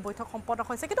অগপৰ সেই বৈঠক সম্পন্ন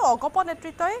হৈছে কিন্তু অগপ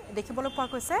নেতৃত্বই দেখিবলৈ পোৱা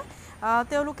গৈছে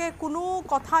তেওঁলোকে কোনো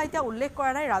কথা এতিয়া উল্লেখ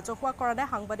কৰা নাই ৰাজহুৱা কৰা নাই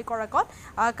সাংবাদিকৰ আগত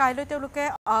কাইলৈ তেওঁলোকে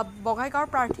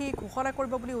বঙাইগাঁৱৰ প্ৰাৰ্থী ঘোষণা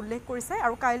কৰিব বুলি উল্লেখ কৰিছে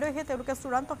আৰু কাইলৈহে তেওঁলোকে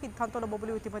চূড়ান্ত সিদ্ধান্ত ল'ব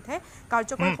বুলি ইতিমধ্যে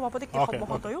কাৰ্যকৰী সভাপতি কেশৱ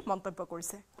মহন্তয়ো মন্তব্য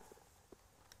কৰিছে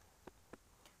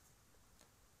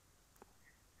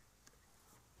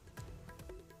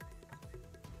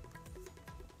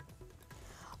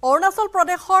অৰুণাচল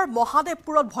প্ৰদেশৰ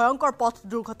মহাদেৱপুৰত ভয়ংকৰ পথ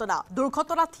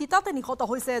দুৰ্ঘটনাত থিতাতে নিহত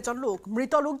হৈছে এজন লোক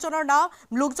মৃত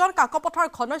লোকজন কাকপথাৰ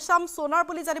ঘনশ্যাম সোণাৰ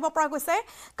বুলি জানিব পৰা গৈছে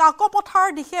কাকপথাৰ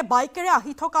দিশে বাইকেৰে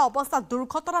আহি থকা অৱস্থাত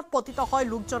দুৰ্ঘটনাত পতিত হয়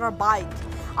লোকজনৰ বাইক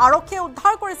আৰক্ষীয়ে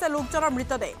উদ্ধাৰ কৰিছে লোকজনৰ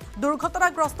মৃতদেহ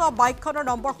দুৰ্ঘটনাগ্ৰস্ত বাইকখনৰ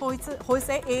নম্বৰ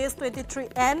হৈছে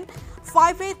AS23N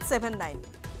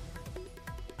 5879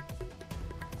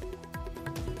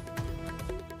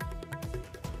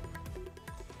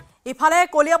 ইফালে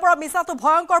কলিয়াপুৰৰ মিছাটো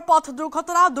ভয়ংকৰ পথ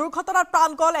দুৰ্ঘটনাত প্ৰাণ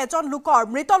গ'ল এজন লোকৰ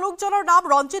মৃত লোকজনৰ নাম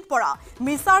ৰঞ্জিত বৰা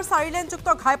মিছাৰ 4 লেনযুক্ত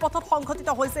ঘাইপথত সংঘটিত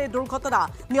হৈছে এই দুৰ্ঘটনা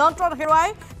নিয়ন্ত্ৰণ হেৰুৱাই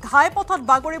ঘাইপথত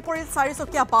বাগৰি পৰিল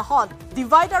 4চকীয়া বাহন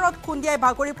ডিভাইডাৰত খুন্দিয়াই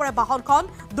বাগৰি পৰে বাহনখন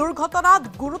দুৰ্ঘটনাত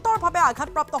গুৰুতৰভাৱে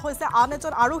আঘাতপ্ৰাপ্ত হৈছে আন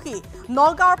এজন আৰোহী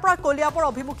নগাঁৱৰ পৰা কলিয়াপুৰ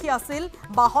অভিমুখী আছিল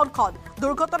বাহনখন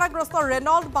দুৰ্ঘটনাগ্ৰস্ত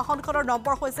ৰেনল্ড বাহনখনৰ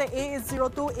নম্বৰ হৈছে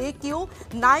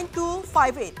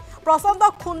AS02AQ9258 প্ৰচণ্ড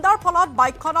খুন্দাৰ ফলত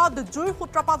বাইকখনত জুইৰ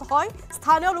সূত্ৰপাত হয়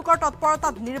স্থানীয় লোকৰ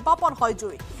তৎপৰতাত নিৰ্বাপন হয়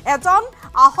জুই এজন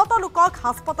আহত লোকক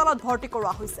হাস্পতালত ভৰ্তি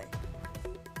কৰোৱা হৈছে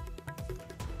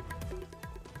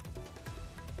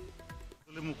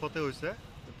মুখতে হৈছে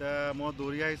এটা মই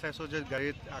দৌৰি আহি চাইছো যে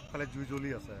গাড়ীত আগফালে জুই জ্বলি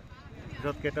আছে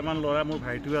য'ত কেইটামান ল'ৰা মোৰ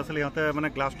ভাইটিও আছিল সিহঁতে মানে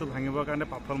গ্লাছটো ভাঙিবৰ কাৰণে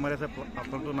পাথৰ মাৰি আছে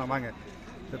পাথৰটো নাভাঙে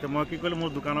তেতিয়া মই কি কৰিলোঁ মোৰ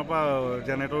দোকানৰ পৰা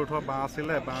জেনেৰেটৰ উঠোৱা বাঁহ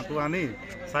আছিলে বাঁহটো আনি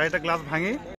 4টা গ্লাছ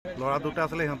ভাঙি ল'ৰা দুটা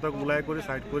আছিলে সিহঁতক ওলাই কৰি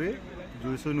চাইড কৰি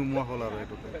জুই চুই নোমোৱা হ'ল আৰু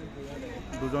এইটোতে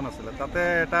 2জন আছিলে তাতে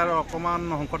এটাৰ অকণমান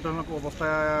সংকটজনক অৱস্থা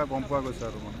গম পোৱা গৈছে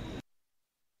আৰু মানে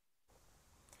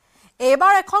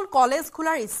এবাৰ এখন কলেজ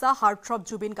খোলাৰ ইচ্ছা হাৰ্টথ্ৰব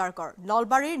জুবিন গাৰ্গৰ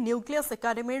নলবাৰীৰ নিউক্লিয়াছ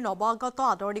একাডেমীৰ নৱাগত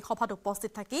আদৰণি সভাত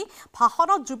উপস্থিত থাকি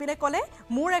ভাষণত জুবিনে ক'লে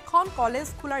মোৰ এখন কলেজ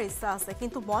খোলাৰ ইচ্ছা আছে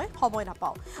কিন্তু মই সময়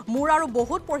নাপাওঁ মোৰ আৰু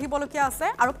বহুত পঢ়িবলগীয়া আছে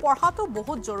আৰু পঢ়াটো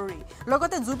বহুত জৰুৰী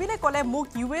লগতে জুবিনে ক'লে মোক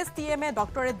USTM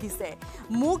ডক্টৰেট দিছে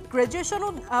মোৰ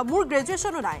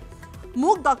গ্ৰেজুৱেশ্যনো নাই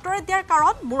মোক ডক্টৰেট দিয়াৰ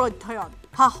কাৰণ মোৰ অধ্যয়ন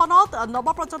ভাষণত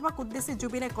নৱপ্ৰজন্মক উদ্দেশ্যি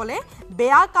জুবিনে ক'লে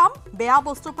বেয়া কাম বেয়া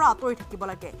বস্তুৰ পৰা আঁতৰি থাকিব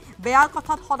লাগে বেয়া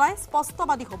কথাত সদায়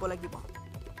স্পষ্টবাদী হ'ব লাগিব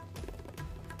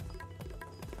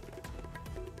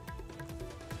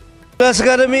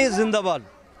একাডেমি জিন্দাবাদ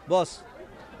বস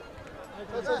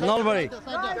নলবাৰী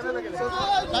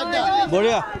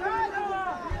বঢ়িয়া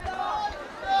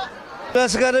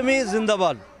একাডেমি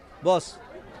জিন্দাবাদ বস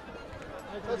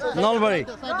নলবাৰী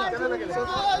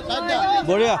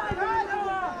বঢ়িয়া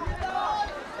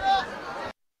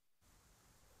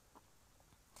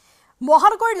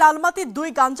মহানগৰীৰ লালমাটিত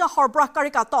 2 গাঞ্জা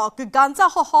সৰবৰাহকাৰীক আটক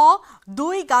গাঞ্জাসহ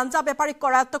 2 গাঞ্জা বেপাৰীক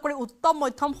কৰায়ত্ব কৰি উত্তম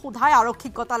মধ্যম সোধাই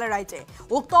আৰক্ষীক গতালে ৰাইজে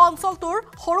উক্ত অঞ্চলটোৰ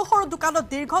সৰু সৰু দোকানত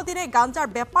দীৰ্ঘদিনে গাঞ্জাৰ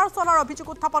বেপাৰ চলাৰ অভিযোগ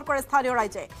উত্থাপন কৰে স্থানীয়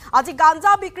ৰাইজে আজি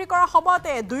গাঞ্জা বিক্ৰী কৰাৰ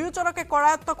সময়তে দুয়োজনকে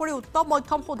কৰায়ত্ব কৰি উত্তম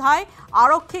মধ্যম সোধাই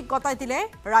আৰক্ষীক গতাই দিলে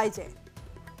ৰাইজে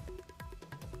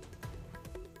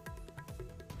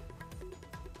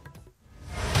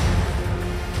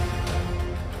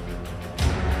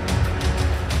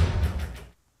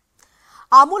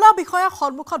আমোলা বিষয়া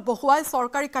সন্মুখত বহুৱাই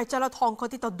চৰকাৰী কাৰ্যালয়ত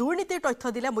সংঘটিত দুৰ্নীতিৰ তথ্য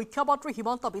দিলে মুখ্যমন্ত্ৰী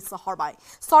হিমন্ত বিশ্ব শৰ্মাই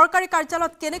চৰকাৰী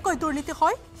কাৰ্যালয়ত কেনেকৈ দুৰ্নীতি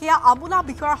হয় সেয়া আমোলা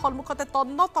বিষয়াৰ সন্মুখতে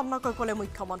তন্নকৈ ক'লে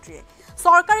মুখ্যমন্ত্ৰীয়ে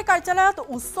চৰকাৰী কাৰ্যালয়ত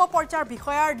উচ্চ পৰ্যায়ৰ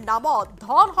বিষয়াৰ নামত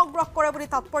ধন সংগ্ৰহ কৰে বুলি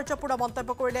তাৎপৰ্যপূৰ্ণ মন্তব্য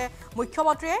কৰিলে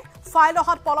মুখ্যমন্ত্ৰীয়ে ফাইল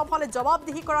অহাত পলম হ'লে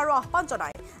জবাবদিহি কৰাৰো আহ্বান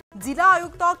জনায় জিলা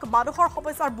আয়ুক্তক মানুহৰ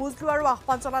সমস্যাৰ বুজ লোৱাৰো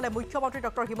আহ্বান জনালে মুখ্যমন্ত্ৰী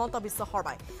ডক্টৰ হিমন্ত বিশ্ব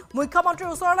শৰ্মাই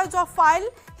মুখ্যমন্ত্ৰীৰ ওচৰলৈ যোৱা ফাইল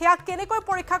সেয়া কেনেকৈ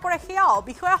পৰীক্ষা কৰে সেয়াও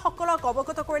বিষয়াসকলক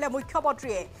অৱগত কৰিলে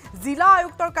মুখ্যমন্ত্ৰীয়ে জিলা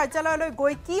আয়ুক্তৰ কাৰ্যালয়লৈ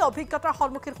গৈ কি অভিজ্ঞতাৰ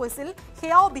সন্মুখীন হৈছিল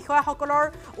সেয়াও বিষয়াসকলৰ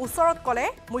ওচৰত ক'লে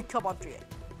মুখ্যমন্ত্ৰীয়ে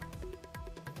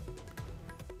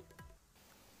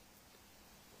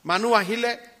মানুহ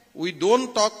আহিলে উই ডোন্ট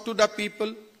টক টু দ্য পিপল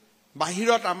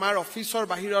বাহিৰত আমাৰ অফিচৰ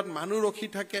বাহিৰত মানুহ ৰখি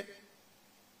থাকে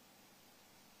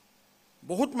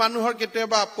বহুত মানুহৰ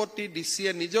কেতিয়াবা আপত্তি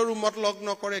ডিচিয়ে নিজৰ ৰুমত লগ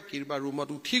নকৰে কিবা ৰুমত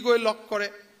উঠি গৈ লগ কৰে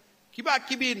কিবা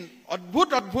কিবি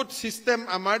অদ্ভুত সিস্টেম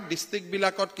আমাৰ ডিস্ট্ৰিক্ট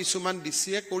বিলাকত কিছুমান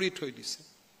ডিচিয়ে কৰি থৈ দিছে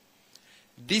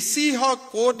ডিচি হক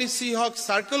কো ডিচি হক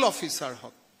সাৰ্কেল অফিচাৰ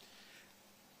হক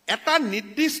এটা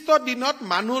নিৰ্দিষ্ট দিনত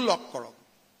মানুহ লগ কৰক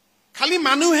খালি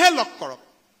মানুহে লগ কৰক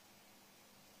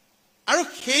আৰু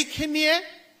সেইখিনিয়ে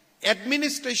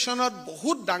এডমিনিষ্ট্ৰেশ্যনত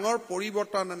বহুত ডাঙৰ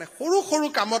পৰিৱৰ্তন আনে সৰু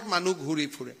কামত মানুহ ঘূৰি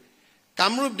ফুৰে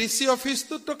কামৰূপ ডিচি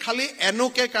অফিসটো খালি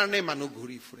এনোকে কাৰণে মানুহ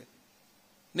ঘূৰি ফুৰে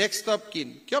নেক্সট অফ কিন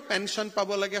কিয় পেনশন পাব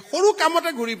লাগে সৰু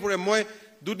কামতে ঘূৰি ফুৰে মই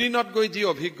দুদিনত গৈ যি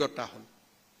অভিজ্ঞতা হ'ল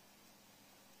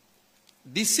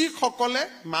ডিচি সকলে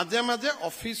মাজে মাজে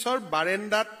অফিচৰ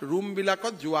বাৰেন্দাত ৰুম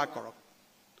বিলাকত যোৱা কৰক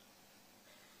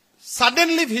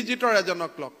সাডেনলি ভিজিটৰ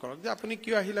এজনক লগ কৰক যে আপুনি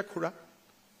কিয় আহিলে খুৰা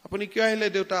আপুনি কিয় আহিলে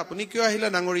দেউতা আপুনি কিয় আহিলে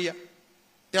ডাঙৰীয়া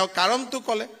তেওঁ কাৰণটো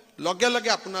ক'লে লগে লগে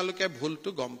আপোনালোকে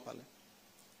ভুলটো গম পালে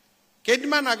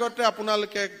কেইদিনমান আগতে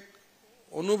আপোনালোকে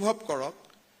অনুভৱ কৰক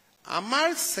আমাৰ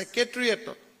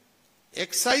সেক্ৰেটাৰিয়েটত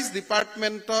এক্সাইজ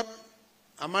ডিপাৰ্টমেণ্টত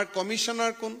আমাৰ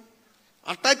কমিশনাৰ কোন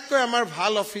আটাইতকৈ আমাৰ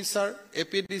ভাল officer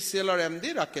এপিডিচিএলৰ MD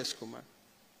Rakesh Kumar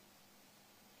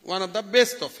one of the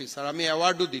best officer আমি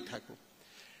এৱাৰ্ডো দি থাকো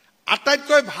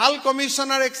আটাইতকৈ ভাল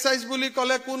কমিশনাৰ এক্সাইজ বুলি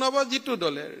ক'লে কোন হ'ব জিতু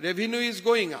দলে ৰেভিনিউ ইজ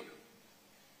গোয়িং আপ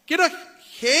কিন্তু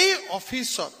সেই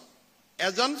অফিচত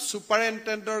এজন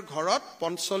সুপাৰিনটেণ্ডেণ্টৰ ঘৰত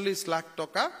 45 লাখ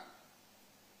টকা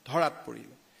ধৰাত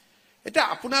পৰিলে এটা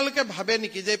আপোনালোকে ভাবে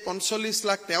নেকি যে 45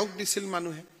 লাখ তেওঁক দিছিল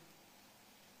মানুহে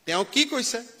তেওঁ কি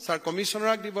কৈছে স্যাৰ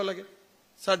কমিশনাৰক দিব লাগে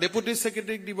স্যাৰ ডেপুটি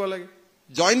সেক্ৰেটাৰীক দিব লাগে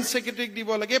জয়েন্ট সেক্ৰেটাৰীক দিব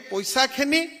লাগে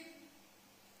পইচাখিনি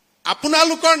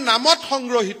আপোনালোকৰ নামত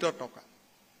সংগ্ৰহিত টকা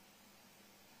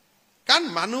কাৰণ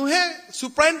মানুহে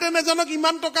সুপাৰিনটেণ্ডেণ্ট এজনক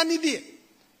ইমান টকা নিদিয়ে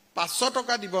 500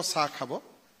 টকা দিব চাহ খাব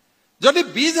যদি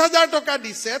 20,000 টকা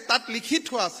দিছে তাত লিখি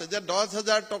থোৱা আছে যে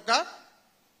 10,000 টকা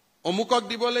অমুকক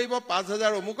দিব লাগিব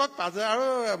 5,000 অমুকক 5,000 আৰু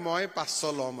মই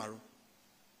 500 লম আৰু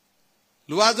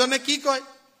লোৱাজনে কি কয়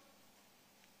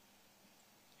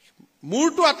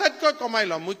মূৰটো আটাইতকৈ কমাই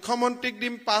লম মুখ্যমন্ত্ৰীক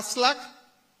দিম 5 লাখ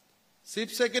চিফ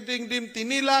সেক্ৰেটাৰীক দিম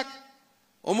 3 লাখ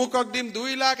অমুকক দিম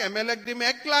 2 লাখ এমএলএক দিম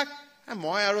 1 লাখ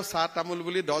মই আৰু চাহ তামুল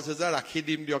বুলি 10,000 ৰাখি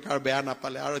দিম দিয়ক আৰু বেয়া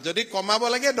নাপালে আৰু যদি কমাব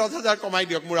লাগে 10,000 কমাই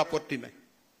দিয়ক মোৰ আপত্তি নাই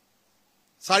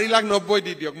 4,90,000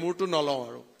 দি দিয়ক মোৰটো নলওঁ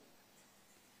আৰু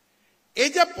এই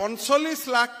যে 45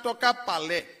 লাখ টকা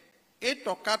পালে এই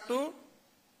টকাটো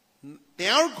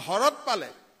তেওঁৰ ঘৰত পালে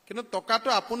কিন্তু টকাটো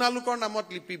আপোনালোকৰ নামত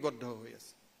লিপিবদ্ধ হৈ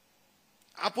আছে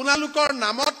আপোনালোকৰ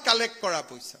নামত কালেক্ট কৰা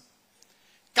পইচা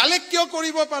কালেক্ট কিয়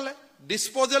কৰিব পালে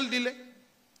ডিসপোজেল দিলে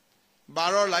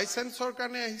 12 লাইসেন্সৰ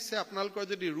কাৰণে আহিছে আপোনালোকৰ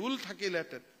যদি ৰুল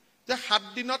থাকিলেতেন যে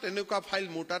 7 দিনত এনেকুৱা ফাইল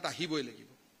মোৰ তাত আহিবই লাগিব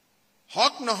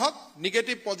হক নহক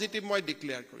নেগেটিভ পজিটিভ মই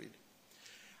ডিক্লেয়াৰ কৰি দিম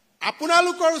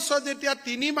আপোনালোকৰ ওচৰত যেতিয়া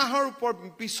 3 মাহৰ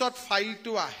পিছত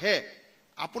ফাইলটো আহে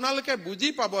আপোনালোকে বুজি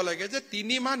পাব লাগে যে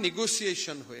 3 মাহ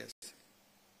নেগোসিয়েশন হৈ আছে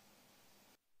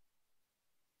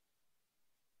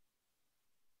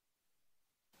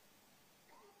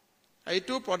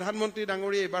এইটো প্ৰধানমন্ত্ৰী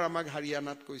ডাঙৰী এবাৰ আমাক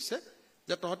হাৰিয়ানাত কৈছে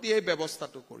যে তহতি এই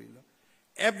ব্যৱস্থাটো কৰিল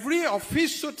every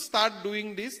office should start doing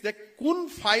this যে কোন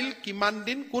ফাইল কিমান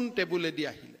দিন কোন টেবুলে দি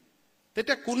আহিলে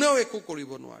তেতিয়া কোনেও একো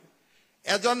কৰিব নোৱাৰে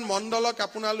এজন মণ্ডলক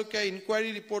আপোনালোকে ইনকুৱাৰী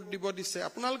ৰিপৰ্ট দিব দিছে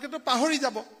আপোনালোকেতো পাহৰি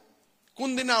যাব কোন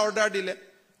দিনা অৰ্ডাৰ দিলে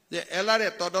যে এলআৰএ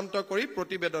তদন্ত কৰি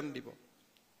প্ৰতিবেদন দিব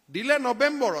দিলে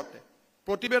নৱেম্বৰতে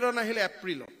প্ৰতিবেদন আহিলে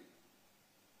এপ্ৰিলত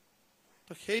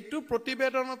তো সেইটো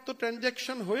প্ৰতিবেদনতো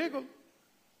ট্ৰানজেকশন হৈ গল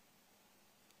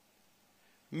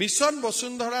মিছন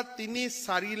বসুন্ধৰা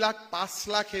 3-4 লাখ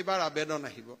 5 লাখ এবাৰ আবেদন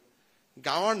আহিব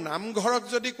গাঁৱৰ নামঘৰক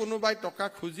যদি কোনোবাই টকা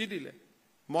খুজি দিলে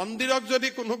মন্দিৰক যদি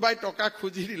কোনোবাই টকা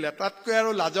খুজি দিলে তাতকৈ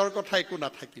আৰু লাজৰ কথা একো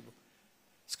নাথাকিব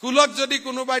স্কুলত যদি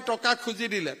কোনোবাই টকা খুজি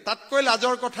দিলে তাতকৈ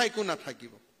লাজৰ কথা একো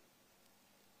নাথাকিব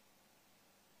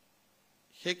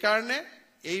সেইকাৰণে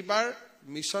এইবাৰ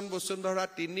মিছন বসুন্ধৰা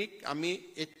 3ক আমি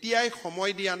এতিয়াই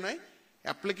সময় দিয়া নাই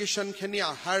এপ্লিকেশনখিনি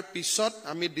আহাৰ পিছত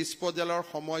আমি ডিসপোজেলৰ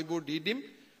সময়বোৰ দি দিম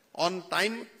অন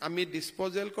টাইম আমি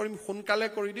ডিসপোজেল কৰিম সোনকালে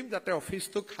কৰি দিম যাতে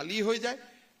অফিসটো খালি হৈ যায়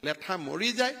লেঠা মৰি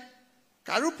যায়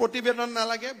কাৰো প্ৰতিবেদন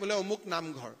নালাগে বোলে অমুক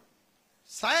নামঘৰ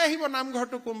চাই আহিব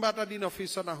নামঘৰটো কোনবা এটা দিন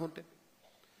অফিসত আহোতে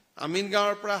আমিন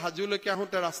গাঁৱৰ পৰা হাজুলৈকে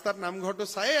আহোতে ৰাস্তাত নামঘৰটো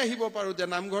চাই আহিব পাৰো যে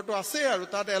নামঘৰটো আছে আৰু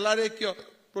তাত এলআৰএ কিয়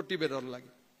প্ৰতিবেদন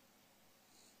লাগে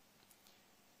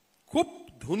খুব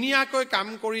ধুনিয়াকৈ কাম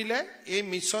কৰিলে এই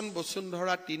মিছন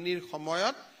বসুন্ধৰা 3ৰ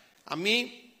সময়ত আমি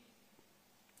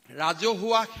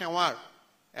ৰাজহুৱা সেৱাৰ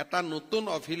এটা নতুন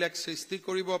অভিলেখ সৃষ্টি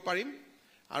কৰিব পাৰিম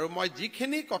আৰু মই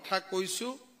যিখিনি কথা কৈছো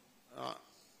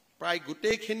প্ৰায়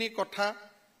গোটেইখিনি কথা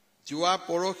জুৱা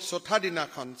পৰখ চথা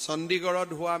দিনাখন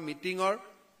চণ্ডীগড়ত হোৱা মিটিঙৰ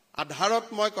আধাৰত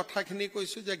মই কথাখিনি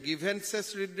কৈছো যে গিভেন্সেস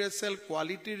ৰিড্ৰেসেল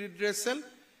quality ৰিড্ৰেসেল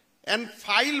and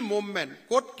file movement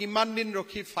coat কিমান দিন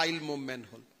ৰখি file movement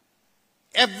hall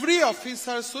Every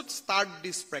officer should start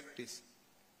this practice.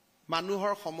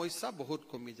 মানুহৰ সমস্যা বহুত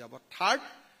কমি যাব থাৰ্ড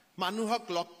মানুহক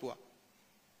লগ পোৱা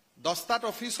 10টাত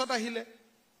অফিসত আহিলে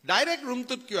ডাইৰেক্ট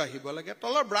ৰুমটোত কিয় আহিব লাগে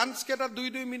তলৰ ব্ৰাঞ্চ কেটা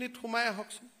 2 মিনিট সোমাই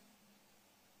আহকচোন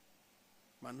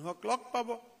মানুহক লগ পাব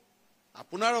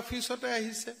আপোনাৰ অফিসতে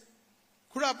আহিছে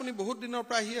খুৰা আপুনি বহুত দিনৰ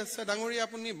পৰা আহি আছে ডাঙৰী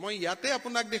আপুনি মই ইয়াতে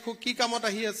আপোনাক দেখো কি কামত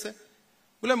আহি আছে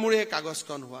বোলে মোৰ এই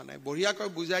কাগজখন হোৱা নাই বঢ়িয়াকৈ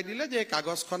বুজাই দিলে যে এই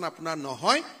কাগজখন আপোনাৰ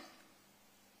নহয়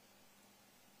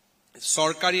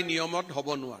সৰকাৰি নিয়মত হব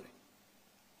নোৱাৰে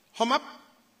সমাপ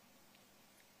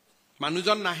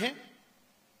মানুহজন নাহে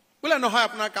বোলে নহয়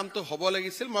আপোনাৰ কামটো হ'ব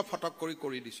লাগিছিল মই ফটক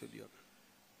কৰি দিছো দিয়ক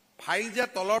ফাইল যে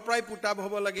তলৰ পৰাই পুটাব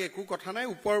হ'ব লাগে একো কথা নাই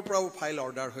ওপৰৰ পৰাও ফাইল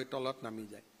অৰ্ডাৰ হৈ তলত নামি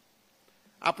যায়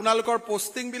আপোনালোকৰ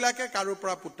পোষ্টিং বিলাকে কাৰো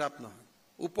পৰা পুটাপ নহয়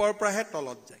ওপৰৰ পৰাহে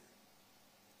তলত যায়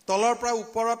তলৰ পৰা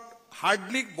ওপৰত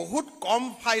হাৰ্ডলি বহুত কম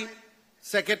ফাইল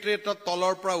সেক্ৰেটাৰিয়েটত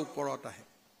তলৰ পৰা ওপৰত আহে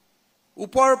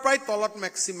ওপৰৰ পৰাই তলত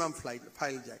ম্যাক্সিমাম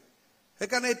ফাইল যায়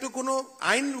সেইকাৰণে এটো কোনো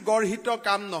আইন গৰ্হিত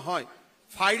কাম নহয়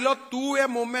ফাইলত 2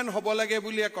 মুভমেন্ট হ'ব লাগে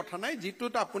বুলি কথা নাই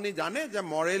জিতুত আপুনি জানে যে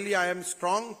মৰেলি আই এম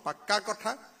ষ্ট্ৰং পাক্কা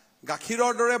কথা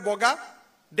গাখীৰৰ দৰে বগা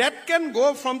that can go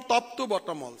from top to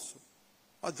bottom also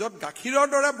যত গাখীৰৰ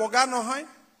দৰে বগা নহয়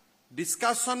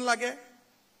ডিসকাশন লাগে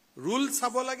rule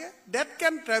চাব লাগে that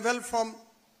can travel from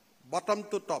bottom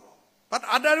to top but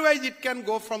otherwise it can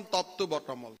go from top to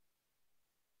bottom also.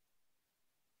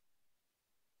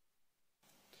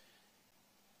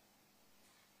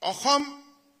 Assam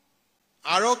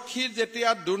আৰক্ষীৰ যেতিয়া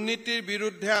দুৰ্নীতিৰ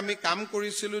বিৰুদ্ধে আমি কাম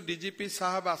কৰিছিলো ডিজিপি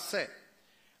সাহেব আছে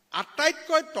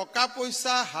আটাইতকৈ টকা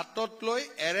পইচা হাতত লৈ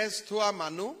এৰেষ্ট হোৱা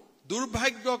মানুহ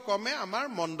দুৰ্ভাগ্যক্ৰমে আমাৰ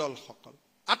মণ্ডলসকল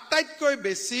আটাইতকৈ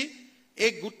বেছি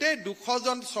এই গোটেই 200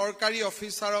 জন চৰকাৰী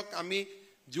অফিচাৰক আমি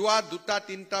যোৱা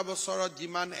 2-3 বছৰত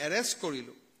যিমান এৰেষ্ট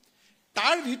কৰিলো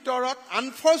তাৰ ভিতৰত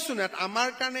আনফৰচুনেট আমাৰ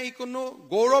কাৰণে ই কোনো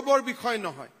গৌৰৱৰ বিষয়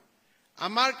নহয়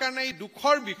আমাৰ কাৰণে ই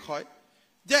দুখৰ বিষয়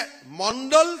যে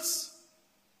মণ্ডলছ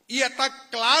ই এটা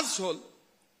ক্লাছ হল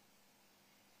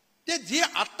যে যি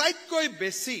আটাইতকৈ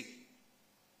বেছি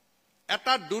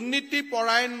এটা দুৰ্নীতি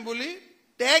পৰায়ণ বুলি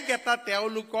টেগ এটা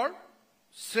তেওঁলোকৰ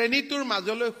শ্ৰেণীটোৰ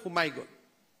মাজলৈ সোমাই গল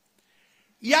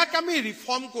ইয়াক আমি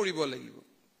ৰিফৰ্ম কৰিব লাগিব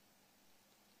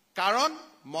কাৰণ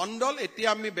মণ্ডল এতিয়া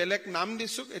আমি বেলেগ নাম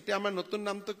দিছো এতিয়া আমাৰ নতুন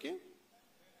নামটো কি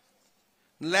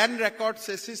Land Records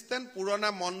Assistant,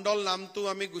 Purana Mondal Namtu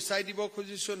Ami Gusai Dibo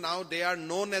Khujisu, now they are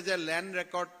known as a Land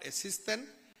Record Assistant.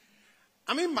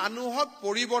 Ami Manuhok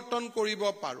Poriborton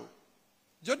Koribo Paru.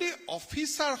 Jodi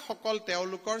officer Hokol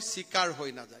Teolukor Sikar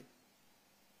Hoi na jai.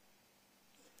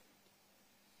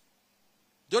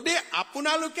 Jodi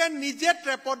Apunaluke Nije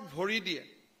Trepot Bhori die,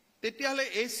 tetiale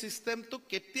ei system tu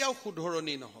ketiao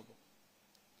khudhoroni nohobo.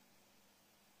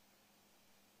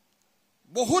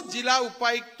 বহুত জিলা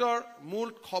উপায়ুক্তৰ মূল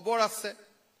খবৰ আছে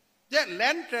যে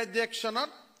land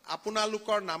ট্ৰানজেকশনত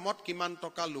আপোনালোকৰ নামত কিমান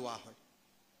টকা লোৱা হয়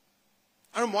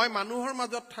আৰু মই মানুহৰ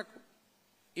মাজত থাকো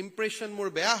ইমপ্ৰেশন মোৰ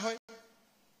বেয়া হয়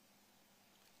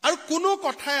আৰু কোনো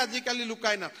কথাই আজিকালি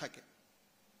লুকাই নাথাকে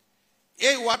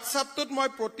এই হোৱাটছআপটোত মই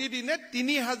প্ৰতিদিনে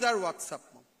 3000 হোৱাটছআপ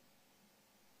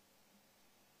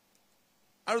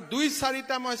আৰু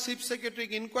 2-4টা মই চিফ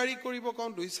সেক্ৰেটাৰীক ইনকুৱাৰী কৰিব কওঁ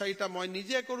 2-4টা মই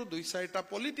নিজে কৰো 2-4টা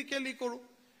পলিটিক্যালি কৰো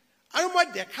আৰু মই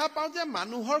দেখা পাওঁ যে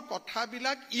মানুহৰ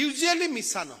কথাবিলাক ইউজুৱেলি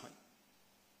মিছা নহয়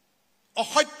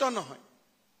অসত্য নহয়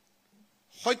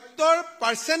সত্যৰ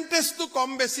পাৰ্সেন্টেজটো কম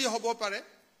বেছি হ'ব পাৰে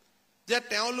যে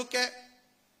তেওঁলোকে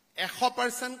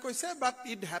 100% কৈছে বাট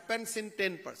ইট হ্যাপেন্স ইন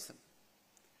 10%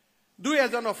 দুই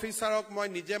এজন অফিচাৰক মই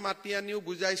নিজে মাতি আনিও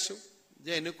বুজাইছো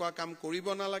যে এনেকুৱা কাম কৰিব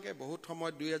নালাগে বহুত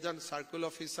সময় 2000 সাৰ্কেল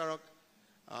অফিচাৰক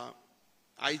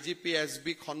আইজিপি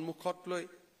এসবি খন্মুখত লৈ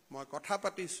মই কথা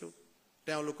পাতিছো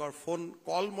তেওঁলোকৰ ফোন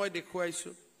কল মই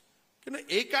দেখুৱাইছো কিন্তু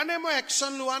এই কাৰণে মই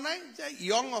একচন লোৱা নাই যে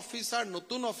ইয়ং অফিচাৰ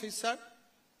নতুন officer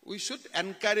we should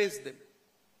encourage them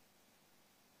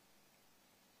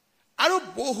আৰু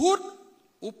বহুত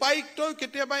উপায়ুক্ত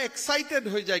কেতিয়াবা এক্সাইটেড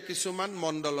হৈ যায় কিছুমান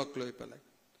মণ্ডলক লৈ পেলাই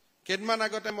কেডমান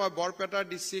আগতে মই বৰপেটাৰ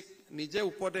ডিস্ট্ৰিক্ট নিজে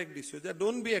উপদেশ দিছো যে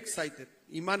ডোন্ট বি এক্সাইটেড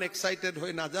ইমান এক্সাইটেড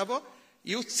হৈ না যাব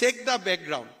ইউ চেক দা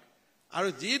ব্যাকগ্ৰাউণ্ড আৰু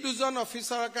যি দুজন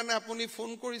অফিচাৰৰ কাৰণে আপুনি ফোন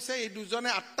কৰিছে এই দুজনে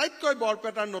আটাইতকৈ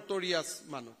বৰপেটাৰ নটৰিয়াস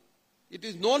মানুহ it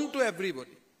is known to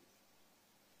everybody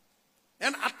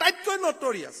and আটাইতকৈ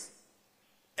নটৰিয়াস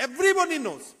এভৰিবডি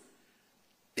নোজ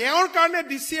তেওঁৰ কাৰণে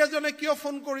ডিসি এজনে কিয়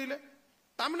ফোন কৰিলে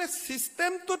তাৰমানে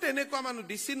সিস্টেমটোত এনেকুৱা মানুহ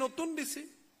ডিসি নতুন ডিসি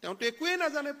তেওঁটো একোৱে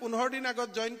নাজানে 15 দিন আগত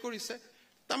জয়েন কৰিছে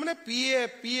তাৰমানে PA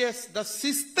PS the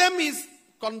system is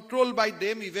controlled by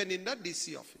them even in the DC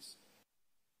office.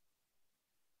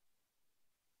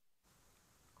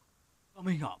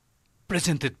 Coming up,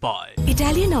 presented by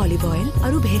Italian olive oil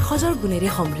আৰু ভেষজৰ গুণেৰে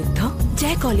সমৃদ্ধ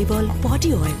Jack olive oil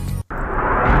body oil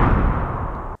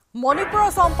মণিপুৰৰ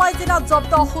চম্পাই জিলাত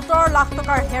জব্দ 17 লাখ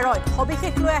টকাৰ হেৰইন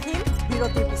সবিশেষ লৈ আহিল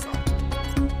বিৰতিৰ পিছত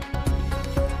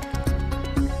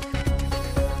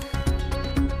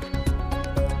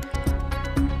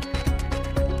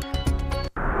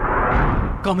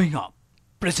Coming up,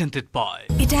 presented by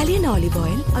Italian olive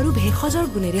oil আৰু ভেষজৰ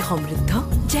গুণেৰে সমৃদ্ধ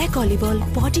Jack olive oil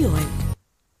body oil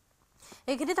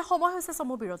এইখিনিতে সময় হৈছে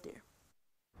সমু বিৰতিৰ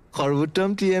সৰ্বোত্তম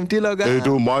TMT লগা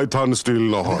এইটো মাইথান ষ্টিল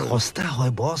নহয় সস্তা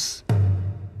হয় বস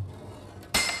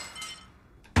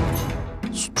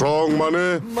ষ্ট্ৰং মানে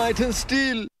মাইথান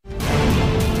ষ্টিল